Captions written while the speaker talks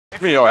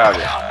Me, you don't have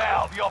it.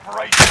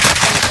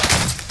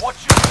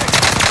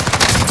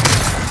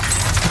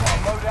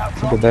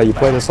 Look at that, you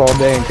play this all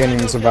day and can't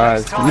even survive.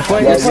 You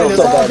play this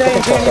all day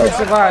and can't even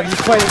survive. You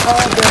play this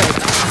all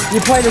day. You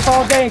play this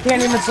all day and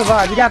can't even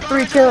survive. You got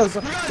 3 kills.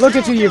 Look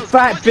at you, you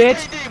fat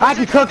bitch. I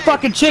can cook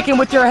fucking chicken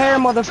with your hair,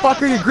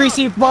 motherfucker. You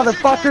greasy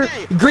motherfucker.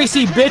 You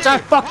greasy bitch. I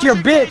fucked your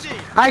bitch.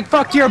 I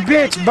fucked your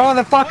bitch,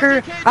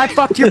 motherfucker. I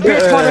fucked your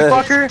bitch,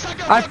 motherfucker.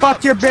 I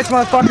fucked your bitch,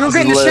 motherfucker. Go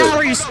get in the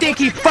shower, you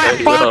stinky fat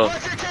fuck.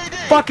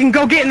 Fucking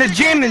go get in the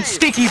gym and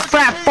stinky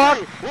fat fuck.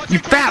 You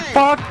fat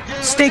fuck.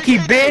 Stinky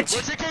bitch.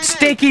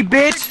 Stinky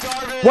bitch.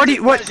 What?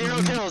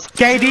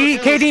 KD?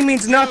 KD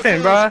means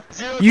nothing, bruh.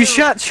 You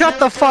shut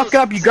the fuck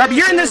up, you garbage.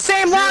 You're in the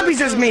same lobbies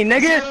as me,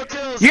 nigga.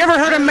 You ever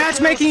heard of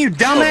matchmaking, you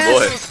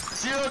dumbass?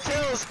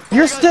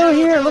 You're still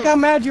here. Look how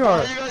mad you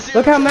are.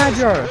 Look how mad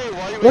you are.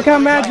 Look how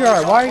mad you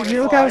are. Why?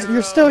 Look how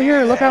you're still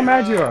here. Look how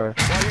mad you are.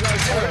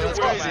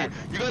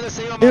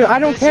 Dude, I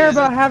don't care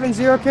about having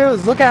 0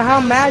 kills. Look at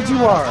how mad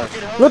you are.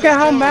 Look at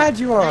how mad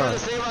you are.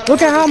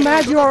 Look at how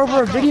mad you are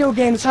over a video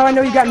game. That's how I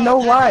know you got no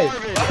life.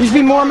 You should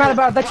be more mad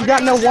about that you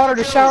got no water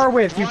to shower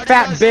with, you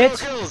fat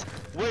bitch.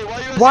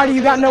 Why do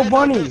you got no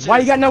money? Why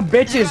you got no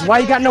bitches? Why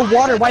you got no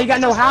water? Why you got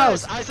no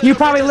house? You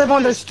probably live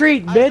on the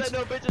street, bitch.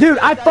 Dude,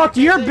 I fucked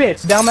your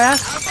bitch,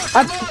 dumbass.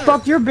 I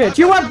fucked your bitch.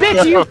 You what bitch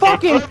are you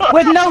fucking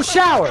with no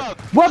shower?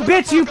 What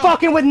bitch you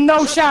fucking with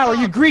no shower?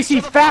 You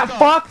greasy fat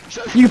fuck?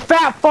 You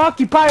fat fuck?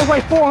 You probably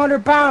weigh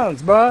 400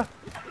 pounds, bruh.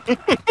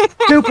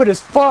 Stupid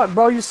as fuck,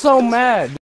 bro. You're so mad.